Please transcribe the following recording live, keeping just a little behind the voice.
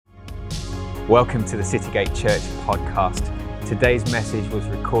Welcome to the Citygate Church podcast. Today's message was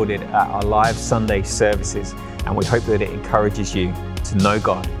recorded at our live Sunday services, and we hope that it encourages you to know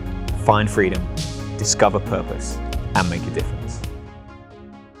God, find freedom, discover purpose, and make a difference.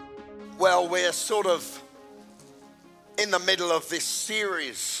 Well, we're sort of in the middle of this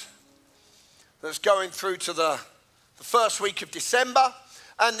series that's going through to the first week of December,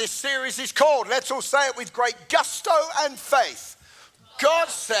 and this series is called, let's all say it with great gusto and faith, God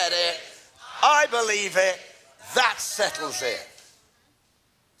said it, I believe it, that settles it.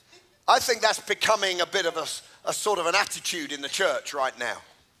 I think that's becoming a bit of a sort of an attitude in the church right now.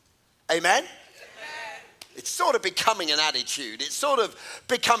 Amen? It's sort of becoming an attitude. It's sort of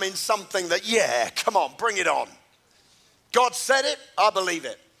becoming something that, yeah, come on, bring it on. God said it, I believe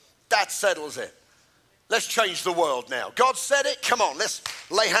it. That settles it. Let's change the world now. God said it, come on, let's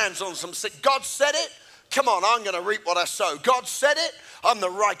lay hands on some sick. God said it, come on, I'm going to reap what I sow. God said it, I'm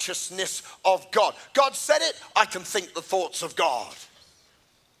the righteousness of God. God said it, I can think the thoughts of God.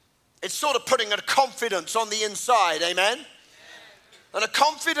 It's sort of putting a confidence on the inside, amen? And a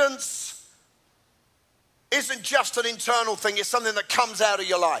confidence isn't just an internal thing, it's something that comes out of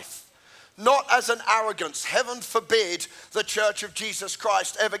your life. Not as an arrogance. Heaven forbid the Church of Jesus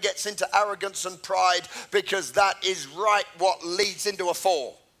Christ ever gets into arrogance and pride, because that is right what leads into a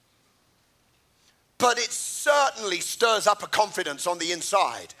fall. But it certainly stirs up a confidence on the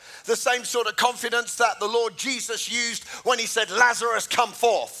inside. The same sort of confidence that the Lord Jesus used when he said, Lazarus, come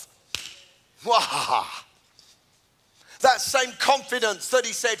forth. Wow. That same confidence that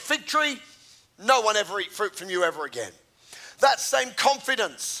he said, fig tree, no one ever eat fruit from you ever again. That same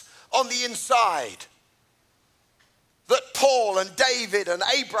confidence on the inside that Paul and David and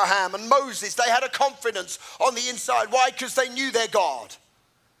Abraham and Moses, they had a confidence on the inside. Why? Because they knew their God.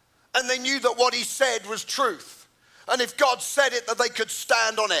 And they knew that what he said was truth. And if God said it, that they could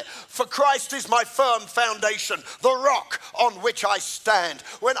stand on it. For Christ is my firm foundation, the rock on which I stand.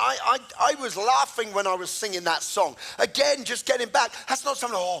 When I was laughing when I was singing that song. Again, just getting back. That's not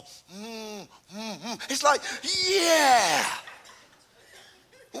something, It's like, yeah.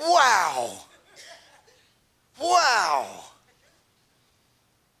 Wow. Wow.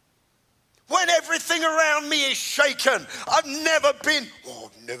 When everything around me is shaken, I've never been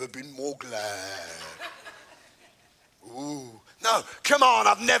more glad. Ooh, no, come on,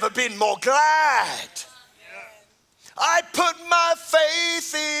 I've never been more glad. I put my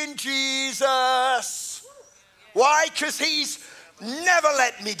faith in Jesus. Why? Because he's never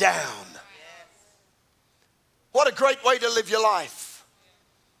let me down. What a great way to live your life.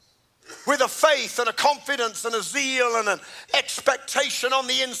 With a faith and a confidence and a zeal and an expectation on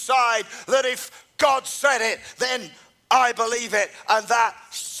the inside that if God said it, then I believe it, and that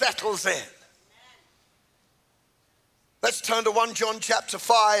settles it. Let's turn to 1 John chapter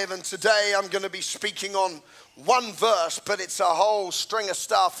 5, and today I'm going to be speaking on one verse, but it's a whole string of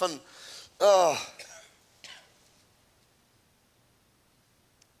stuff. And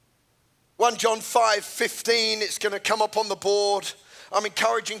 1 John 5:15, it's going to come up on the board. I'm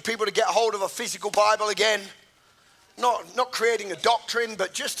encouraging people to get hold of a physical Bible again. Not creating a doctrine,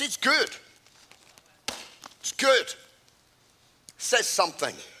 but just it's good. It's good. It says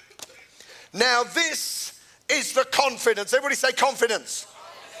something. Now this is the confidence. Everybody say confidence.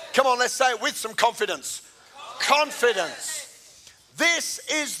 Come on, let's say it with some confidence. Confidence. This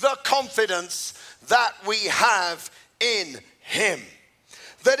is the confidence that we have in him.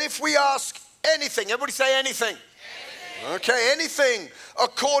 That if we ask anything, everybody say anything. Okay, anything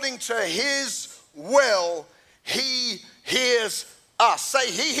according to his will, he hears us. Say,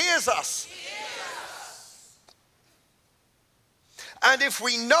 he hears us. He hears us. And if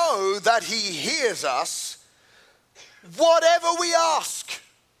we know that he hears us, whatever we ask.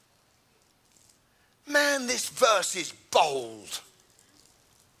 Man, this verse is bold.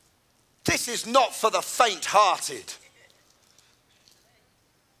 This is not for the faint-hearted.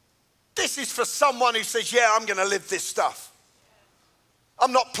 This is for someone who says, yeah, I'm going to live this stuff.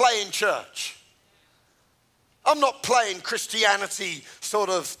 I'm not playing church. I'm not playing Christianity sort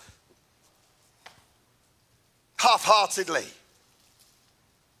of half-heartedly.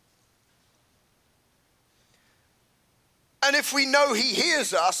 And if we know he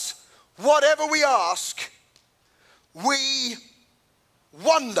hears us, whatever we ask, we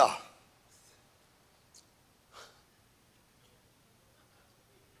wonder.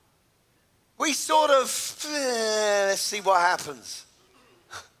 We sort of, let's see what happens.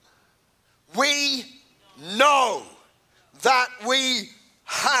 We know that we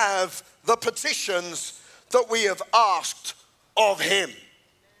have the petitions that we have asked of him.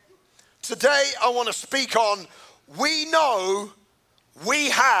 Today I want to speak on, we know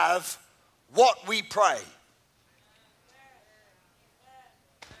we have what we pray.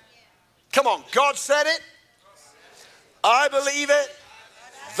 Come on, God said it. I believe it.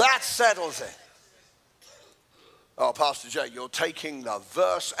 That settles it. Oh, Pastor Jay, you're taking the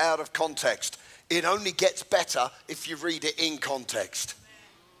verse out of context. It only gets better if you read it in context.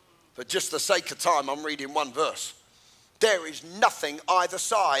 For just the sake of time, I'm reading one verse. There is nothing either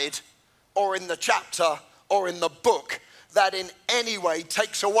side or in the chapter or in the book that in any way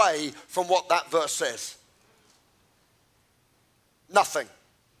takes away from what that verse says. Nothing.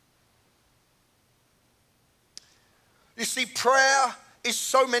 You see, prayer is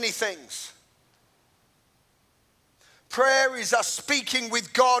so many things. Prayer is us speaking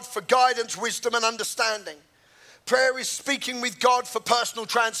with God for guidance, wisdom, and understanding. Prayer is speaking with God for personal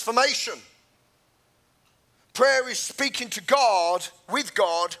transformation. Prayer is speaking to God, with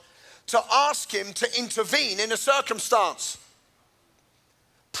God, to ask Him to intervene in a circumstance.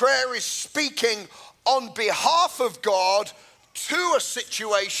 Prayer is speaking on behalf of God to a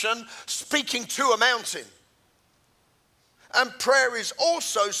situation, speaking to a mountain. And prayer is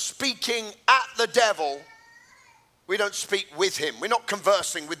also speaking at the devil. We don't speak with him. We're not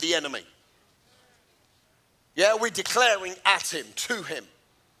conversing with the enemy. Yeah, we're declaring at him, to him.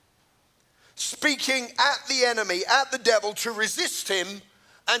 Speaking at the enemy, at the devil, to resist him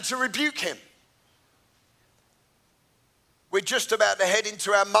and to rebuke him. We're just about to head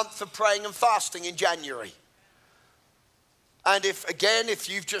into our month of praying and fasting in January. And if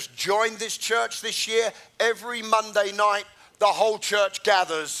you've just joined this church this year, every Monday night, the whole church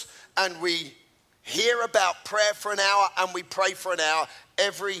gathers and we hear about prayer for an hour and we pray for an hour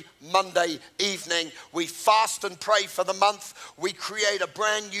every Monday evening. We fast and pray for the month. We create a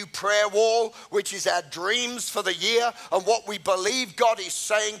brand new prayer wall, which is our dreams for the year and what we believe God is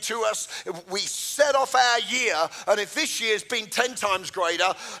saying to us. We set off our year, and if this year's been 10 times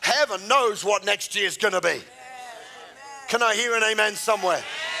greater, heaven knows what next year's going to be. Amen. Can I hear an amen somewhere?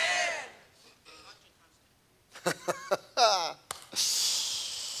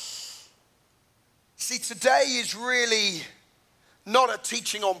 See, today is really not a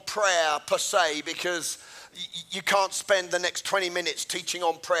teaching on prayer per se, because you can't spend the next 20 minutes teaching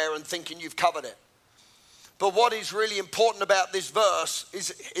on prayer and thinking you've covered it. But what is really important about this verse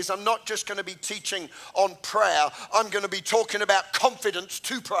is I'm not just going to be teaching on prayer, I'm going to be talking about confidence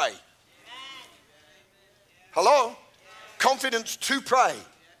to pray. Hello? Confidence to pray.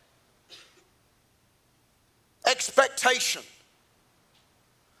 Expectation.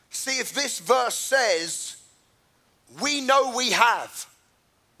 See, if this verse says, we know we have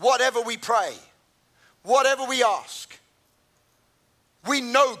whatever we pray, whatever we ask, we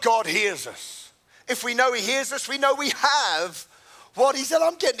know God hears us. If we know He hears us, we know we have what He said.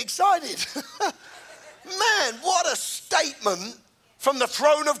 I'm getting excited. Man, what a statement from the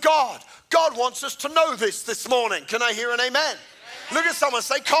throne of God. God wants us to know this morning. Can I hear an amen? Look at someone,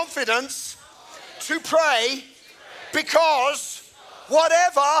 say confidence to pray, because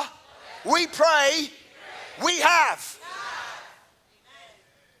whatever we pray, we have.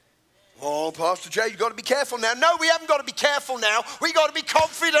 Oh, Pastor Jay, you've got to be careful now. No, we haven't got to be careful now. We've got to be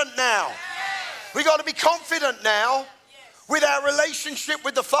confident now. We've got to be confident now with our relationship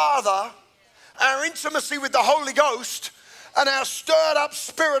with the Father, our intimacy with the Holy Ghost, and our stirred up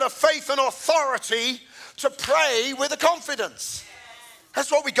spirit of faith and authority to pray with a confidence.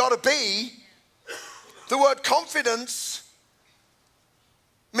 That's what we got to be. The word confidence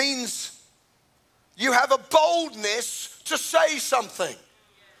means you have a boldness to say something.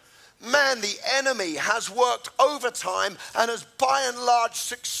 Man, the enemy has worked overtime and has by and large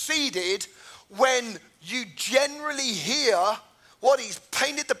succeeded when you generally hear what he's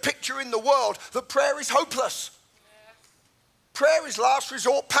painted the picture in the world, that prayer is hopeless. Prayer is last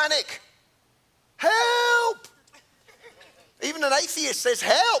resort panic. Help! Even an atheist says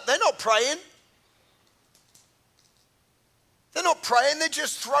help. They're not praying. They're not praying, they're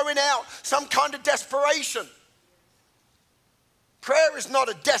just throwing out some kind of desperation. Prayer is not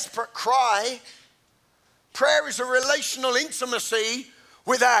a desperate cry. Prayer is a relational intimacy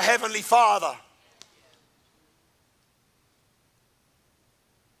with our Heavenly Father.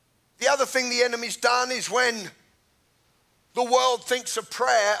 The other thing the enemy's done is when the world thinks of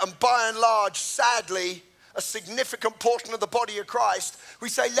prayer, and by and large, sadly, a significant portion of the body of Christ, we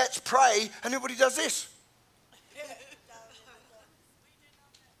say, let's pray, and everybody does this.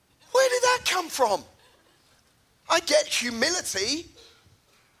 Where did that come from? I get humility.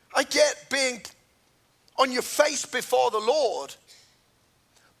 I get being on your face before the Lord.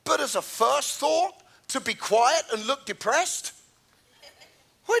 But as a first thought, to be quiet and look depressed?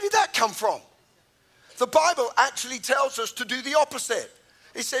 Where did that come from? The Bible actually tells us to do the opposite.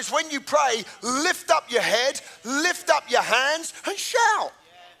 He says, when you pray, lift up your head, lift up your hands, and shout.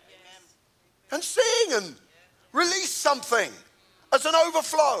 And sing and release something as an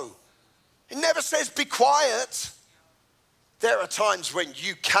overflow. He never says, be quiet. There are times when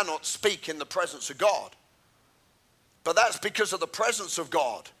you cannot speak in the presence of God. But that's because of the presence of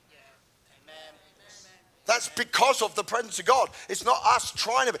God. That's because of the presence of God. It's not us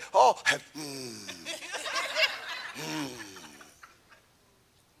trying to be,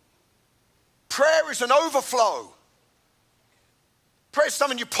 Prayer is an overflow. Prayer is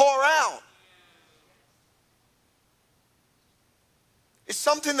something you pour out. It's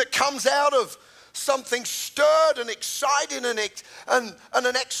something that comes out of something stirred and exciting and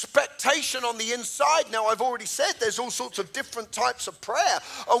an expectation on the inside. Now, I've already said there's all sorts of different types of prayer.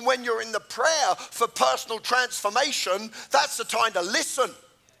 And when you're in the prayer for personal transformation, that's the time to listen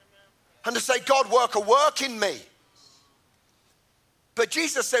and to say, God, work a work in me. But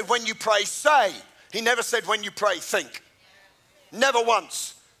Jesus said, when you pray, say. He never said, when you pray, think. Never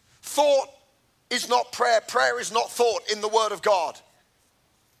once. Thought is not prayer. Prayer is not thought in the Word of God.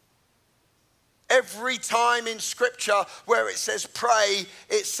 Every time in Scripture where it says pray,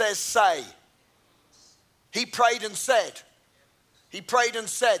 it says say. He prayed and said. He prayed and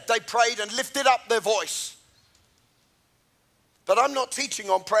said. They prayed and lifted up their voice. But I'm not teaching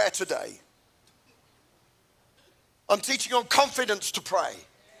on prayer today. I'm teaching on confidence to pray.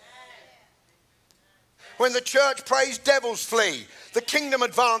 When the church prays, devils flee. The kingdom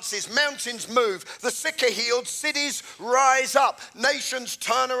advances, mountains move, the sick are healed, cities rise up, nations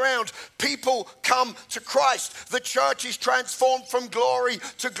turn around, people come to Christ. The church is transformed from glory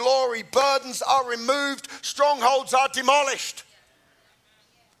to glory. Burdens are removed, strongholds are demolished.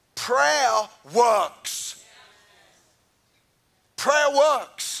 Prayer works. Prayer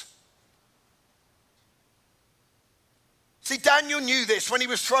works. See, Daniel knew this when he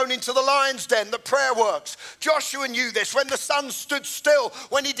was thrown into the lion's den, that prayer works. Joshua knew this when the sun stood still,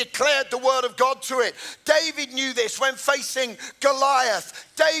 when he declared the word of God to it. David knew this when facing Goliath.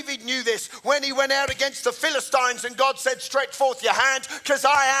 David knew this when he went out against the Philistines and God said, stretch forth your hand because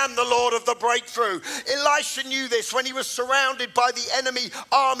I am the Lord of the breakthrough. Elisha knew this when he was surrounded by the enemy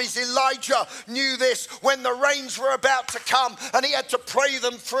armies. Elijah knew this when the rains were about to come and he had to pray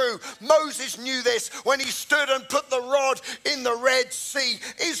them through. Moses knew this when he stood and put the rod in the Red Sea.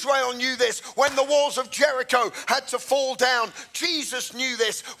 Israel knew this when the walls of Jericho had to fall down. Jesus knew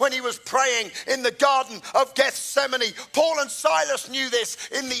this when he was praying in the Garden of Gethsemane. Paul and Silas knew this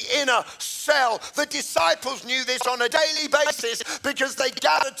in the inner cell. The disciples knew this on a daily basis because they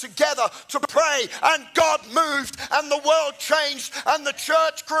gathered together to pray and God moved and the world changed and the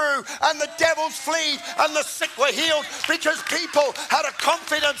church grew and the devils fled and the sick were healed because people had a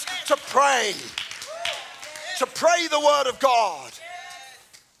confidence to pray. To pray the word of God.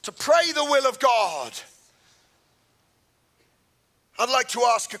 To pray the will of God. I'd like to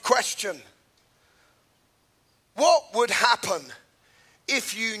ask a question. What would happen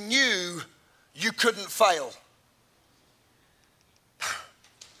if you knew you couldn't fail?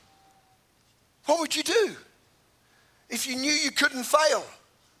 What would you do if you knew you couldn't fail?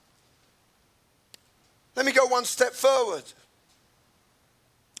 Let me go one step forward.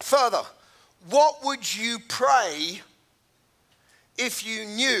 Further, what would you pray if you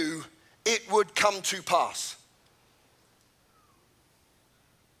knew it would come to pass?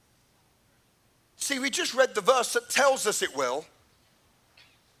 See, we just read the verse that tells us it will,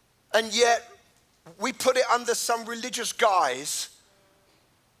 and yet we put it under some religious guise.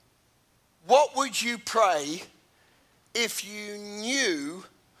 What would you pray if you knew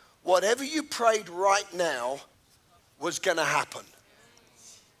whatever you prayed right now was going to happen?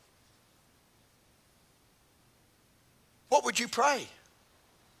 What would you pray?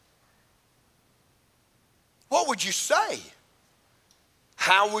 What would you say?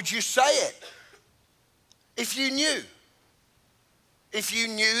 How would you say it? If you knew. If you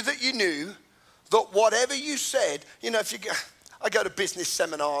knew that whatever you said, you know, if you go, I go to business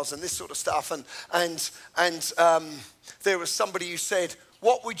seminars and this sort of stuff, and there was somebody who said,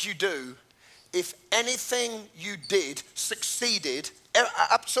 what would you do if anything you did succeeded,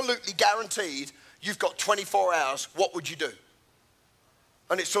 absolutely guaranteed, you've got 24 hours, what would you do?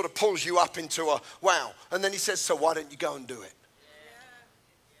 And it sort of pulls you up into a wow. And then he says, so why don't you go and do it?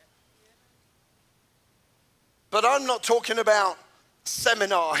 But I'm not talking about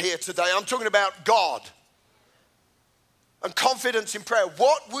seminar here today. I'm talking about God and confidence in prayer.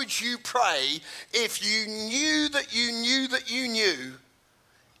 What would you pray if you knew that you knew that you knew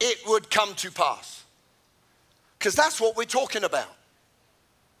it would come to pass? Because that's what we're talking about.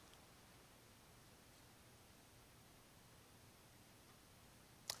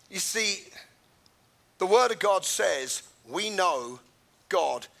 You see, the Word of God says we know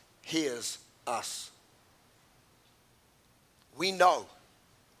God hears us. We know.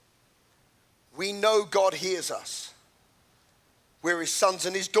 We know God hears us. We're his sons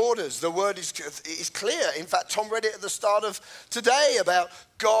and his daughters. The word is clear. In fact, Tom read it at the start of today about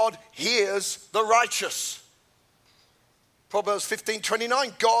God hears the righteous. Proverbs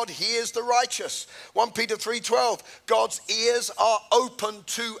 15:29, God hears the righteous. 1 Peter 3:12, God's ears are open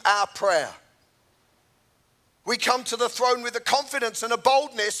to our prayer. We come to the throne with a confidence and a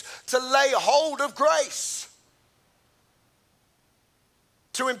boldness to lay hold of grace,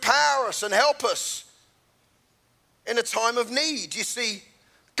 to empower us and help us in a time of need. You see,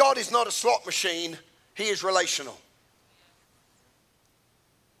 God is not a slot machine, he is relational.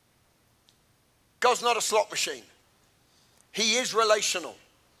 God's not a slot machine. He is relational.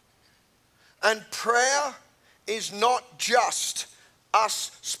 And prayer is not just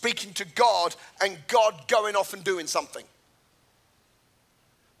us speaking to God and God going off and doing something.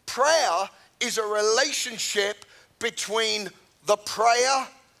 Prayer is a relationship between the prayer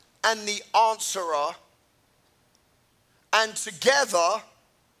and the answerer, and together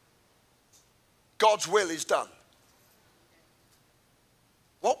God's will is done.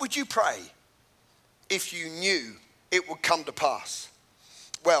 What would you pray if you knew it would come to pass?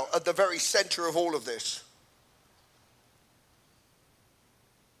 Well, at the very center of all of this,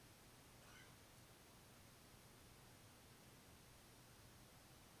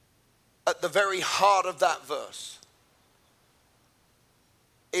 at the very heart of that verse,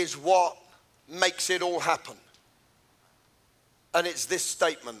 is what makes it all happen. And it's this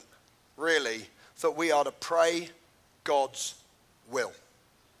statement, really, that we are to pray God's will.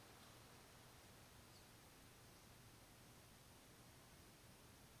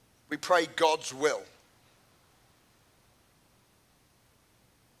 We pray God's will.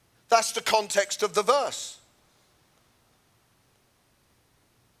 That's the context of the verse.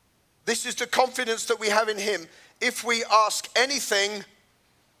 This is the confidence that we have in him. If we ask anything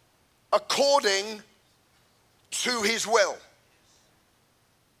according to his will.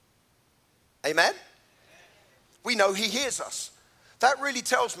 Amen? We know he hears us. That really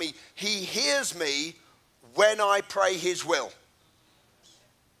tells me he hears me when I pray his will.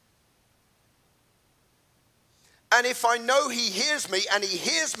 And if I know he hears me, and he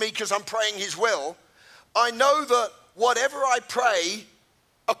hears me because I'm praying his will, I know that whatever I pray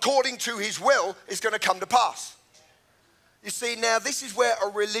according to his will is going to come to pass. You see, now this is where a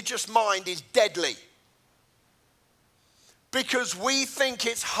religious mind is deadly. Because we think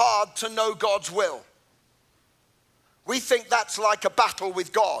it's hard to know God's will. We think that's like a battle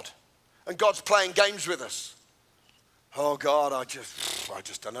with God, and God's playing games with us. Oh God, I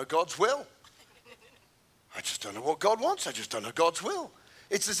just don't know God's will. I just don't know what God wants. I just don't know God's will.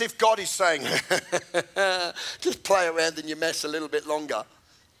 It's as if God is saying, just play around in your mess a little bit longer.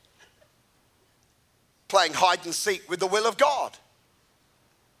 Playing hide and seek with the will of God.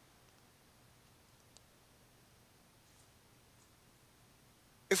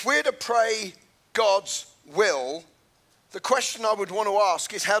 If we're to pray God's will, the question I would want to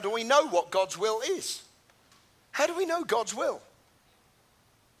ask is, how do we know what God's will is? How do we know God's will?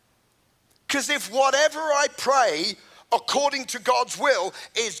 Because if whatever I pray according to God's will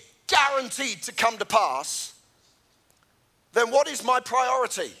is guaranteed to come to pass, then what is my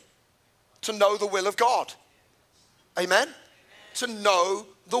priority? To know the will of God. Amen? To know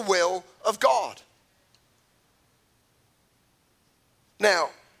the will of God. Now,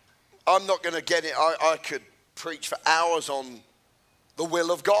 I'm not going to get it. I could preach for hours on the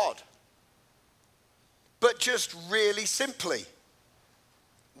will of God. But just really simply,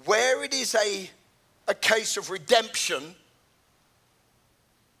 where it is a case of redemption,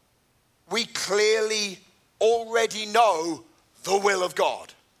 we clearly already know the will of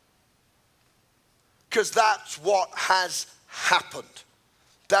God. Because that's what has happened.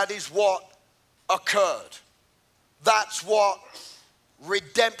 That is what occurred. That's what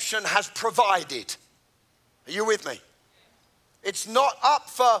redemption has provided. Are you with me? It's not up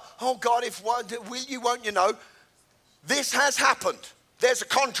for, oh God, if will you, won't you know. This has happened. There's a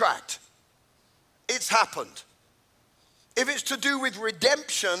contract. It's happened. If it's to do with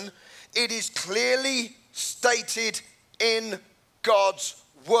redemption, it is clearly stated in God's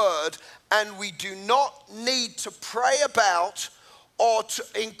word, and we do not need to pray about or to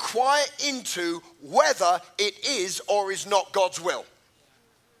inquire into whether it is or is not God's will.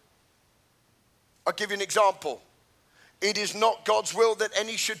 I'll give you an example. It is not God's will that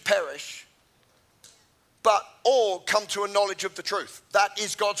any should perish, but all come to a knowledge of the truth. That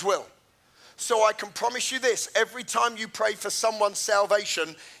is God's will. So I can promise you this, every time you pray for someone's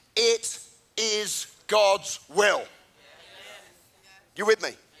salvation, it is God's will. You with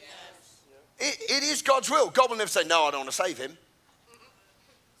me? It is God's will. God will never say, no, I don't want to save him.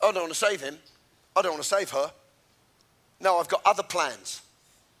 I don't want to save him. I don't want to save her. No, I've got other plans.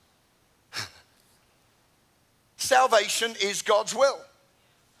 Salvation is God's will.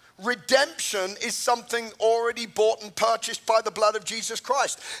 Redemption is something already bought and purchased by the blood of Jesus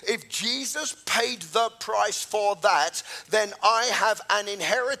Christ. If Jesus paid the price for that, then I have an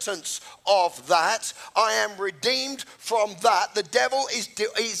inheritance of that. I am redeemed from that. The devil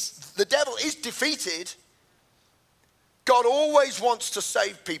is defeated. God always wants to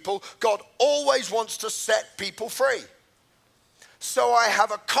save people. God always wants to set people free. So I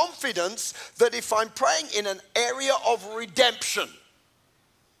have a confidence that if I'm praying in an area of redemption,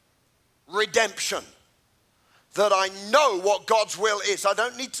 that I know what God's will is. I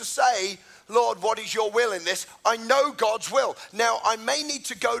don't need to say, Lord, what is your will in this? I know God's will. Now, I may need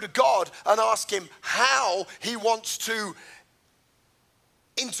to go to God and ask him how he wants to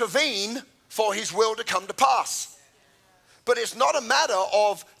intervene for his will to come to pass. But it's not a matter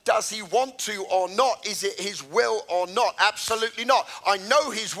of does he want to or not? Is it his will or not? Absolutely not. I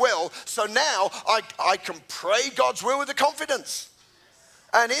know his will, so now I can pray God's will with the confidence.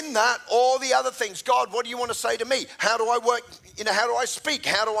 And in that, all the other things, God, what do you want to say to me? How do I work? How do I speak?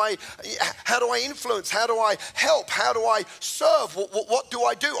 How do I influence? How do I help? How do I serve? What do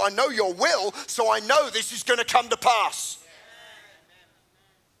I do? I know your will, so I know this is going to come to pass.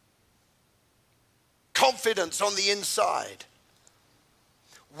 Confidence on the inside.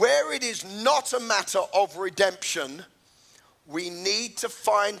 Where it is not a matter of redemption, we need to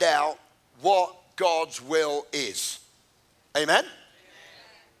find out what God's will is. Amen?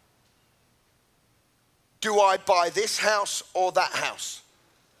 Do I buy this house or that house?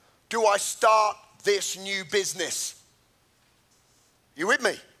 Do I start this new business? You with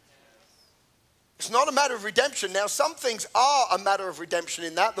me? It's not a matter of redemption. Now, some things are a matter of redemption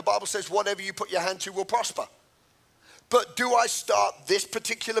in that. The Bible says whatever you put your hand to will prosper. But do I start this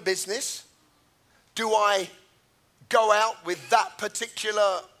particular business? Do I go out with that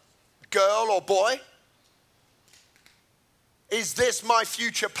particular girl or boy? Is this my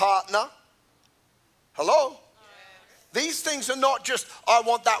future partner? Hello? These things are not just, I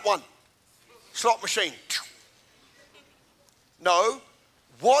want that one. Slot machine. No.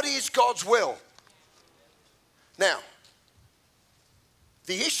 What is God's will? Now,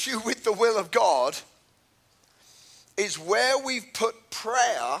 the issue with the will of God is where we've put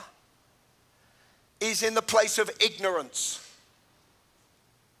prayer is in the place of ignorance.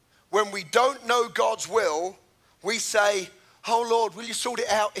 When we don't know God's will, we say, oh Lord, will you sort it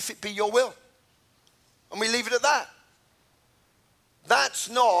out if it be your will? And we leave it at that. That's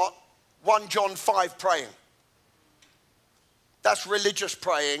not 1 John 5 praying. That's religious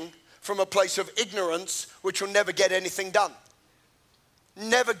praying from a place of ignorance, which will never get anything done.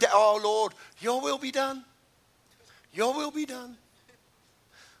 Never get, oh Lord, your will be done. Your will be done.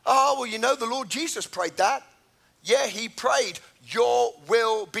 Oh, well, you know, the Lord Jesus prayed that. Yeah, he prayed, your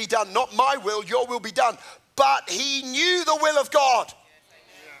will be done. Not my will, your will be done. But he knew the will of God.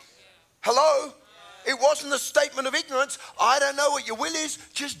 Hello? It wasn't a statement of ignorance. I don't know what your will is.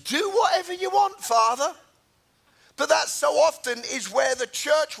 Just do whatever you want, Father. But that so often is where the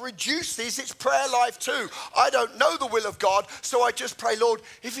church reduces its prayer life to. I don't know the will of God, so I just pray, Lord,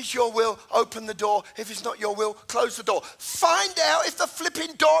 if it's your will, open the door. If it's not your will, close the door. Find out if the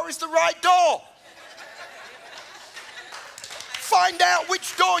flipping door is the right door. Find out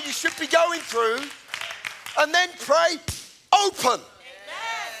which door you should be going through, and then pray, open.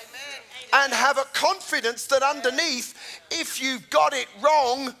 And have a confidence that underneath, if you've got it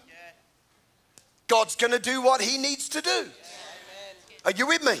wrong, God's going to do what he needs to do. Are you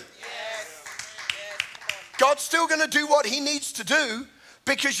with me? God's still going to do what he needs to do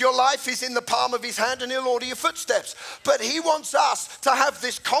because your life is in the palm of his hand and he'll order your footsteps. But he wants us to have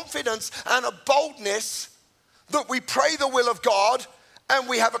this confidence and a boldness that we pray the will of God, and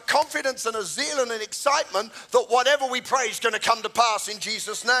we have a confidence and a zeal and an excitement that whatever we pray is going to come to pass in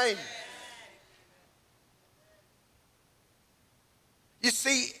Jesus' name. You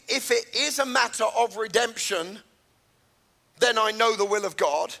see, if it is a matter of redemption, then I know the will of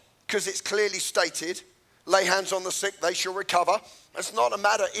God because it's clearly stated, lay hands on the sick, they shall recover. It's not a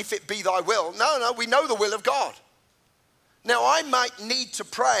matter if it be thy will. No, we know the will of God. Now, I might need to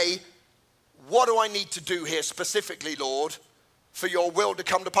pray, what do I need to do here specifically, Lord, for your will to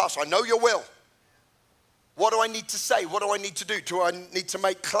come to pass? I know your will. What do I need to say? What do I need to do? Do I need to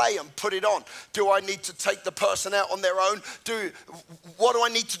make clay and put it on? Do I need to take the person out on their own? What do I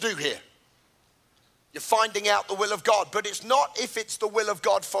need to do here? You're finding out the will of God. But it's not if it's the will of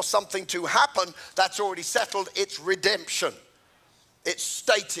God for something to happen. That's already settled. It's redemption. It's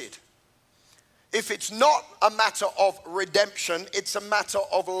stated. If it's not a matter of redemption, it's a matter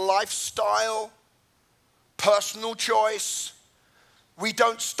of lifestyle, personal choice. We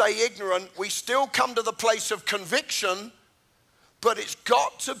don't stay ignorant. We still come to the place of conviction, but it's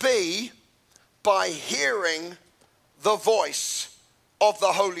got to be by hearing the voice of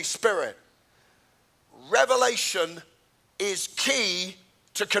the Holy Spirit. Revelation is key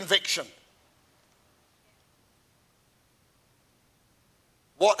to conviction.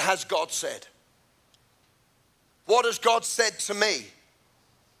 What has God said? What has God said to me?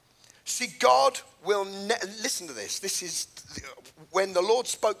 See, God will listen to this. This is when the Lord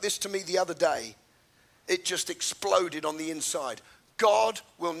spoke this to me the other day, it just exploded on the inside. God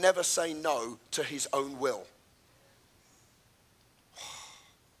will never say no to his own will.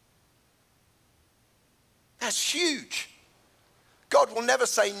 That's huge. God will never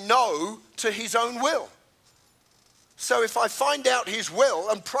say no to his own will. So if I find out his will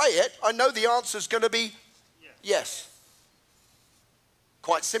and pray it, I know the answer is going to be yes.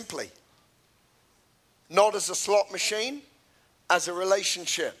 Quite simply. Not as a slot machine, as a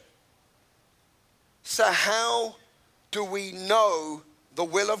relationship. So how do we know the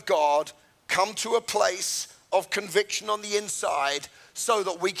will of God, come to a place of conviction on the inside so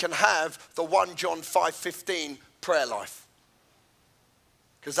that we can have the 1 John 5:15 prayer life?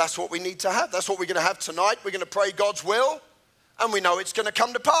 Because that's what we need to have. That's what we're going to have tonight. We're going to pray God's will, and we know it's going to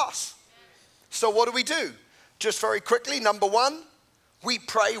come to pass. So what do? Just very quickly, number one, we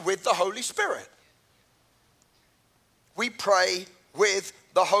pray with the Holy Spirit. We pray with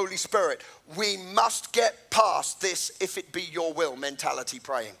the Holy Spirit. We must get past this if it be your will mentality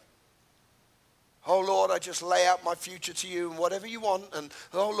praying. Oh Lord, I just lay out my future to you and whatever you want. And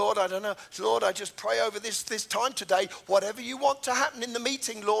oh Lord, I don't know. Lord, I just pray over this time today. Whatever you want to happen in the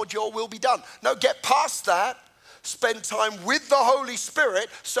meeting, Lord, your will be done. No, get past that. Spend time with the Holy Spirit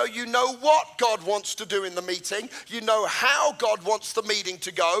so you know what God wants to do in the meeting. You know how God wants the meeting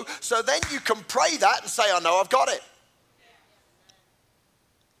to go. So then you can pray that and say, I know I've got it.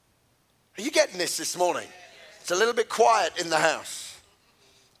 Are you getting this morning? It's a little bit quiet in the house.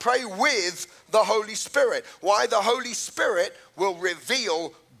 Pray with the Holy Spirit. Why? The Holy Spirit will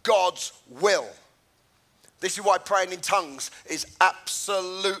reveal God's will. This is why praying in tongues is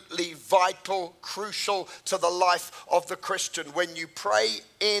absolutely vital, crucial to the life of the Christian. When you pray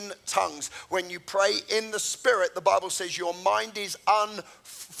in tongues, when you pray in the Spirit, the Bible says your mind is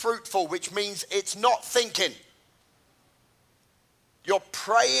unfruitful, which means it's not thinking. You're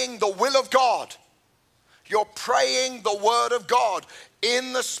praying the will of God. You're praying the word of God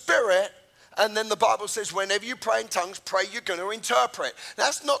in the Spirit. And then the Bible says whenever you pray in tongues, pray you're going to interpret.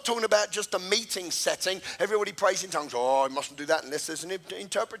 That's not talking about just a meeting setting. Everybody prays in tongues. Oh, I mustn't do that unless there's an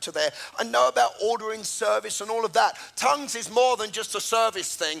interpreter there. I know about ordering service and all of that. Tongues is more than just a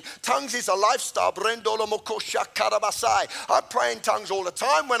service thing. Tongues is a lifestyle. I pray in tongues all the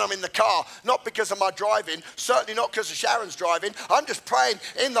time when I'm in the car. Not because of my driving. Certainly not because of Sharon's driving. I'm just praying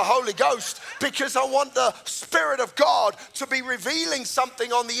in the Holy Ghost because I want the Spirit of God to be revealing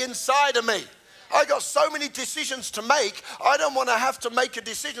something on the inside of me. I got so many decisions to make. I don't want to have to make a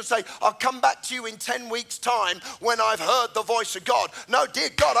decision and say, I'll come back to you in 10 weeks' time when I've heard the voice of God. No, dear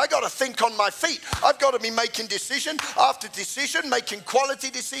God, I got to think on my feet. I've got to be making decision after decision, making quality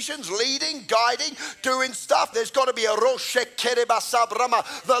decisions, leading, guiding, doing stuff. There's got to be a roshek kerebasabrama.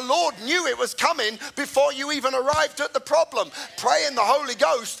 The Lord knew it was coming before you even arrived at the problem. Pray in the Holy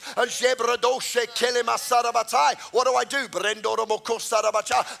Ghost. What do?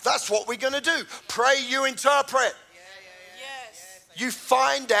 That's what we're going to do. Pray, you interpret. Yes. You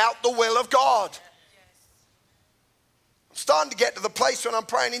find out the will of God. I'm starting to get to the place when I'm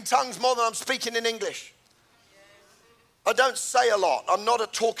praying in tongues more than I'm speaking in English. I don't say a lot. I'm not a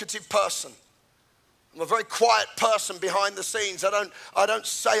talkative person. I'm a very quiet person behind the scenes. I don't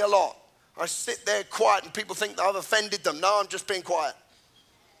say a lot. I sit there quiet and people think that I've offended them. No, I'm just being quiet.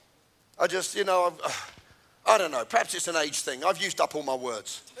 I just, I don't know. Perhaps it's an age thing. I've used up all my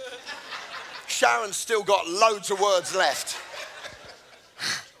words. Sharon's still got loads of words left.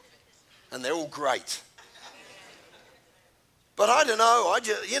 And they're all great. But I don't know,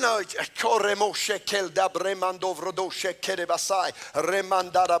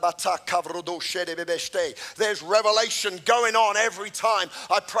 there's revelation going on every time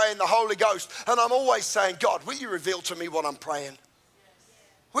I pray in the Holy Ghost. And I'm always saying, God, will you reveal to me what I'm praying?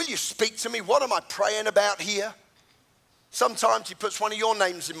 Will you speak to me? What am I praying about here? Sometimes he puts one of your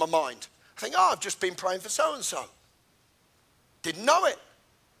names in my mind. I think, I've just been praying for so-and-so. Didn't know it.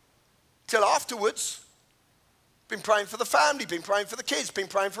 till afterwards. Been praying for the family, been praying for the kids, been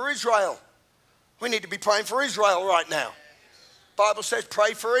praying for Israel. We need to be praying for Israel right now. Bible says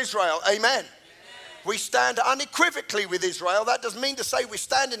pray for Israel. Amen. We stand unequivocally with Israel. That doesn't mean to say we're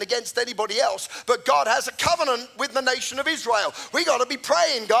standing against anybody else, but God has a covenant with the nation of Israel. We got to be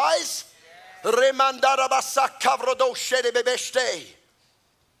praying, guys.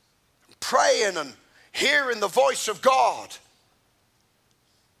 Praying and hearing the voice of God.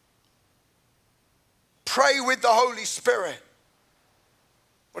 Pray with the Holy Spirit.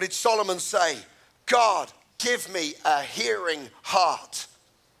 What did Solomon say? God, give me a hearing heart.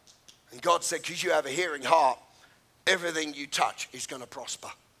 And God said, because you have a hearing heart, everything you touch is going to prosper.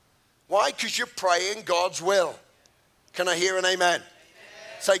 Why? Because you're praying God's will. Can I hear an amen? Amen.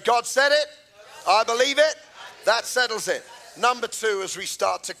 Say, God said it. I believe it. That settles it. Number 2, as we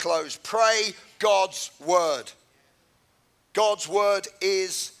start to close, pray God's word. God's word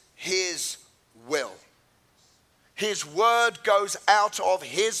is his will. His word goes out of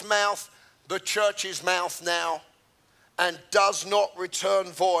his mouth, the church's mouth now, and does not return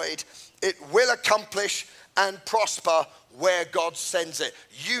void. It will accomplish and prosper where God sends it.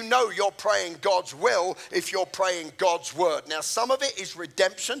 You know you're praying God's will if you're praying God's word. Now, some of it is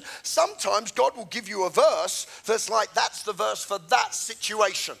redemption. Sometimes God will give you a verse that's like, that's the verse for that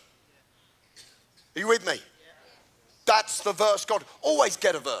situation. Are you with me? That's the verse. God, always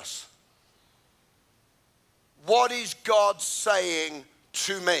get a verse. What is God saying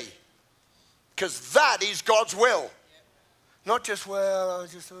to me? Because that is God's will. Not just, well, I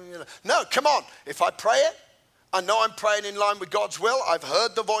just, you know. No, come on. If I pray it, I know I'm praying in line with God's will. I've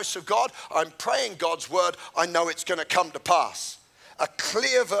heard the voice of God. I'm praying God's word. I know it's going to come to pass. A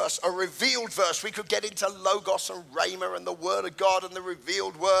clear verse, a revealed verse. We could get into Logos and Rhema and the word of God and the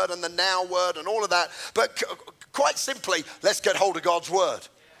revealed word and the now word and all of that. But quite simply, let's get hold of God's word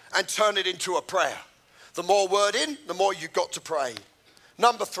and turn it into a prayer. The more word in, the more you've got to pray.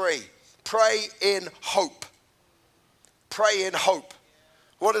 Number 3, pray in hope. Pray in hope.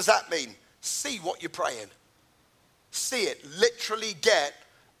 What does that mean? See what you're praying. See it. Literally get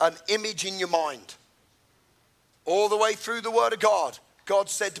an image in your mind. All the way through the word of God, God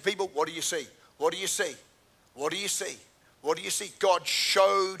said to people, what do you see? What do you see? What do you see? What do you see? God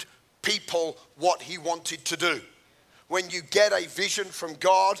showed people what he wanted to do. When you get a vision from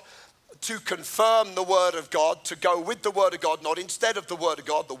God, to confirm the word of God, to go with the word of God, not instead of the word of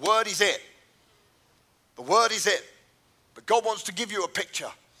God. The word is it. The word is it. But God wants to give you a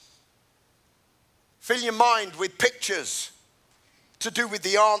picture. Fill your mind with pictures to do with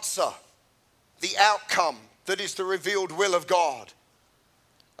the answer, the outcome that is the revealed will of God.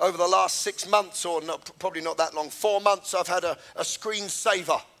 Over the last 6 months, or not, probably not that long, 4 months, I've had a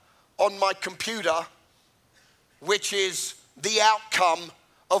screensaver on my computer, which is the outcome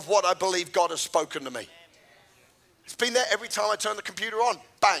of what I believe God has spoken to me. It's been there every time I turn the computer on.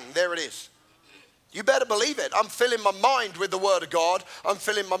 Bang, there it is. You better believe it. I'm filling my mind with the word of God. I'm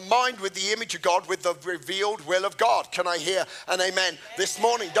filling my mind with the image of God, with the revealed will of God. Can I hear an amen this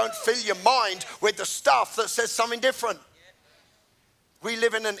morning? Don't fill your mind with the stuff that says something different. We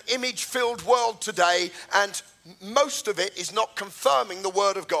live in an image-filled world today, and most of it is not confirming the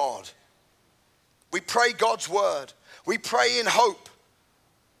word of God. We pray God's word. We pray in hope.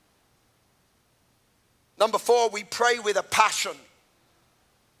 Number 4, we pray with a passion.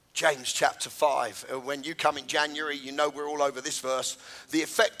 James chapter 5. When you come in January, you know we're all over this verse. The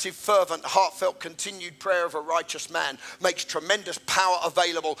effective, fervent, heartfelt, continued prayer of a righteous man makes tremendous power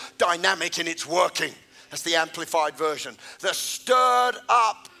available, dynamic in its working. That's the amplified version. The stirred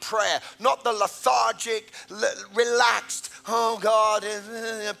up prayer, not the lethargic, relaxed, oh God,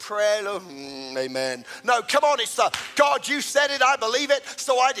 prayer, amen. No, come on, it's the, God, you said it, I believe it,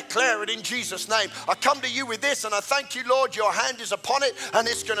 so I declare it in Jesus' name. I come to you with this and I thank you, Lord, your hand is upon it and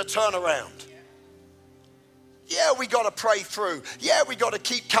it's going to turn around. Yeah, we got to pray through. Yeah, we got to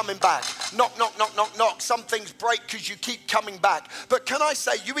keep coming back. Knock, knock, knock, knock, knock. Some things break because you keep coming back. But can I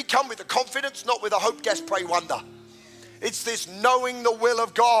say, we come with a confidence, not with a hope, guess, pray, wonder. It's this knowing the will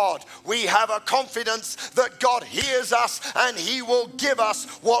of God. We have a confidence that God hears us and he will give us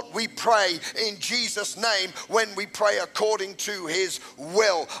what we pray in Jesus' name when we pray according to his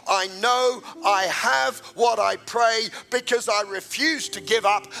will. I know I have what I pray because I refuse to give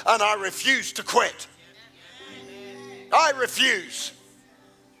up and I refuse to quit. I refuse.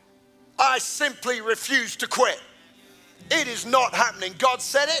 I simply refuse to quit. It is not happening. God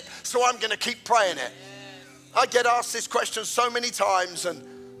said it, so I'm going to keep praying it. I get asked this question so many times, and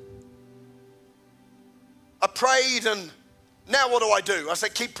I prayed, and now what do? I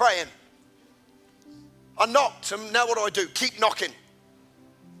said, keep praying. I knocked, and now what do? Keep knocking.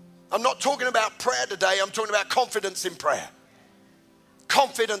 I'm not talking about prayer today. I'm talking about confidence in prayer.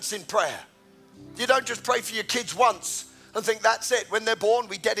 Confidence in prayer. You don't just pray for your kids once and think that's it. When they're born,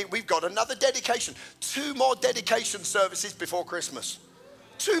 we've got another dedication. 2 more dedication services before Christmas.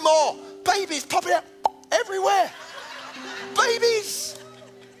 2 more. Babies popping out everywhere. Babies.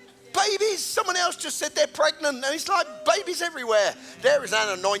 Someone else just said they're pregnant, and it's like babies everywhere. There is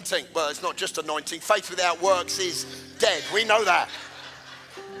an anointing. Well, it's not just anointing. Faith without works is dead. We know that.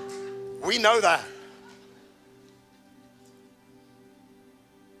 We know that.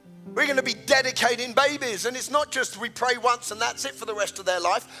 We're going to be dedicating babies, and it's not just we pray once and that's it for the rest of their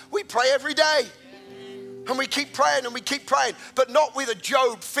life. We pray every day. And we keep praying and we keep praying, but not with a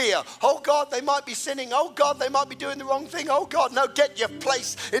Job fear. Oh God, they might be sinning. Oh God, they might be doing the wrong thing. Oh God, no, get your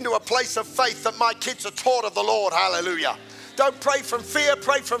place into a place of faith that my kids are taught of the Lord. Hallelujah. Don't pray from fear,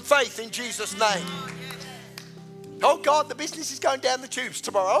 pray from faith in Jesus' name. Oh God, the business is going down the tubes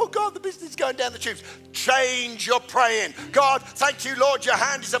tomorrow. Oh God, the business is going down the tubes. Change your praying. God, thank you, Lord, your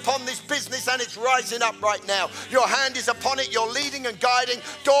hand is upon this business and it's rising up right now. Your hand is upon it. You're leading and guiding.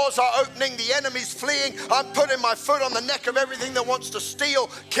 Doors are opening. The enemy's fleeing. I'm putting my foot on the neck of everything that wants to steal,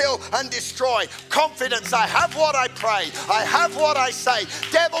 kill, and destroy. Confidence. I have what I pray. I have what I say.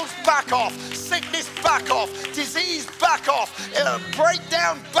 Devils, back off. Sickness, back off. Disease, back off.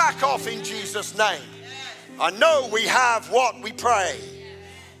 Breakdown, back off in Jesus' name. I know we have what we pray.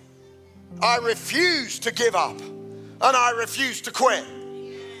 I refuse to give up and I refuse to quit.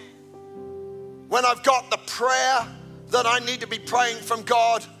 When I've got the prayer that I need to be praying from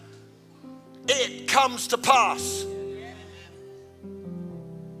God, it comes to pass.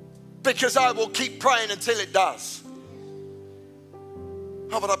 Because I will keep praying until it does.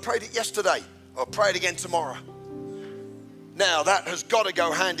 Oh, but I prayed it yesterday. I'll pray it again tomorrow. Now that has got to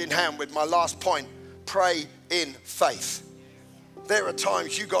go hand in hand with my last point. Pray in faith. There are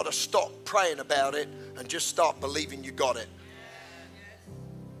times you got to stop praying about it and just start believing you got it.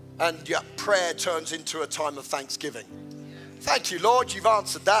 And your prayer turns into a time of thanksgiving. Thank you, Lord, you've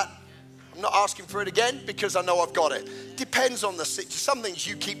answered that. I'm not asking for it again because I know I've got it. Depends on the situation. Some things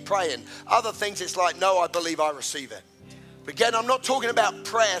you keep praying. Other things it's like, no, I believe I receive it. But again, I'm not talking about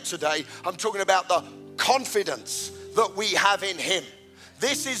prayer today. I'm talking about the confidence that we have in Him.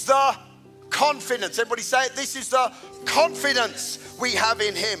 This is the confidence. Everybody say it. This is the confidence we have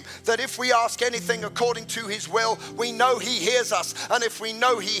in Him, that if we ask anything according to His will, we know He hears us. And if we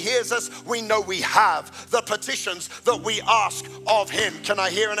know He hears us, we know we have the petitions that we ask of Him. Can I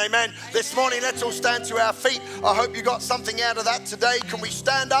hear an amen? This morning, let's all stand to our feet. I hope you got something out of that today. Can we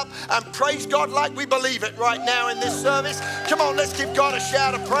stand up and praise God like we believe it right now in this service? Come on, let's give God a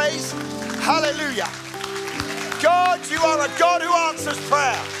shout of praise. Hallelujah. God, you are a God who answers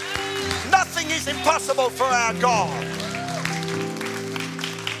prayer. Nothing is impossible for our God.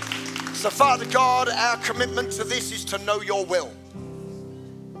 So, Father God, our commitment to this is to know your will.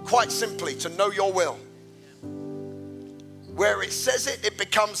 Quite simply, to know your will. Where it says it, it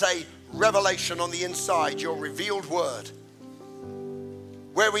becomes a revelation on the inside, your revealed word.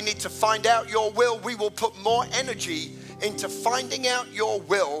 Where we need to find out your will, we will put more energy into finding out your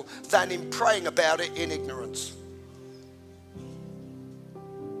will than in praying about it in ignorance.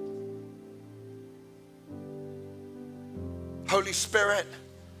 Holy Spirit,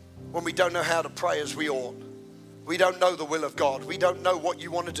 when we don't know how to pray as we ought, we don't know the will of God, we don't know what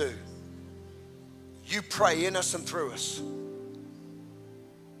you want to do, you pray in us and through us.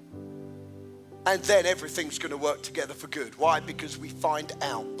 And then everything's going to work together for good. Why? Because we find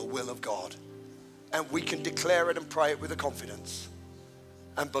out the will of God. And we can declare it and pray it with a confidence.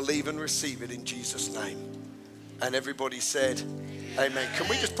 And believe and receive it in Jesus' name. And everybody said, amen. Can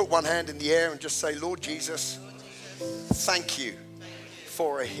we just put one hand in the air and just say, Lord Jesus, thank you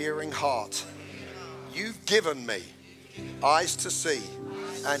for a hearing heart. You've given me eyes to see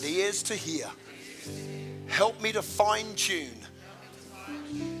and ears to hear. Help me to fine-tune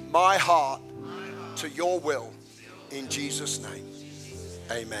my heart to your will in Jesus' name.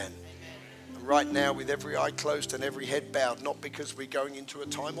 Amen. And right now, with every eye closed and every head bowed, not because we're going into a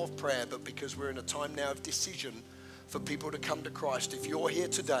time of prayer, but because we're in a time now of decision for people to come to Christ. If you're here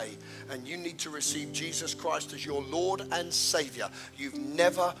today and you need to receive Jesus Christ as your Lord and Savior, you've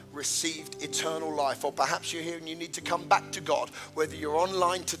never received eternal life, or perhaps you're here and you need to come back to God, whether you're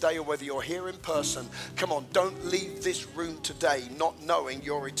online today or whether you're here in person, come on, don't leave this room today not knowing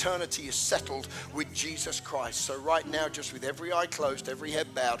your eternity is settled with Jesus Christ. So right now, just with every eye closed, every head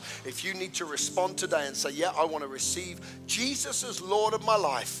bowed, if you need to respond today and say, yeah, I want to receive Jesus as Lord of my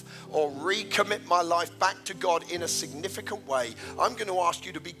life, or recommit my life back to God in a significant way, I'm going to ask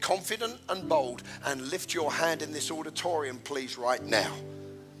you to be confident and bold and lift your hand in this auditorium, please, right now.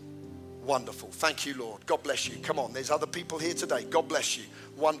 Wonderful. Thank you, Lord. God bless you. Come on, there's other people here today. God bless you.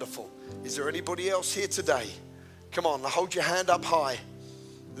 Wonderful. Is there anybody else here today? Come on, hold your hand up high.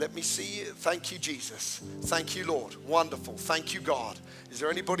 Let me see you. Thank you, Jesus. Thank you, Lord. Wonderful. Thank you, God. Is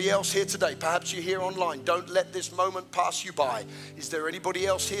there anybody else here today? Perhaps you're here online. Don't let this moment pass you by. Is there anybody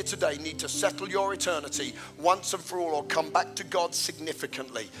else here today need to settle your eternity once and for all, or come back to God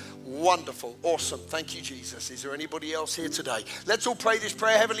significantly? Wonderful. Awesome. Thank you, Jesus. Is there anybody else here today? Let's all pray this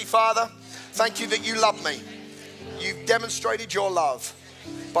prayer. Heavenly Father, thank you that you love me. You've demonstrated your love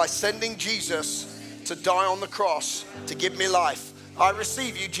by sending Jesus to die on the cross to give me life. I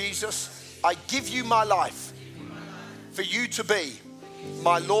receive you, Jesus. I give you my life for you to be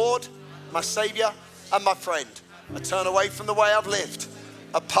my Lord, my Savior, and my friend. I turn away from the way I've lived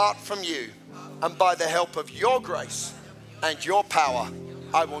apart from you, and by the help of your grace and your power,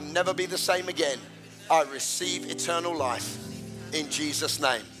 I will never be the same again. I receive eternal life in Jesus'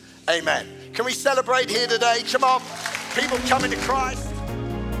 name. Amen. Can we celebrate here today? Come on. People coming to Christ.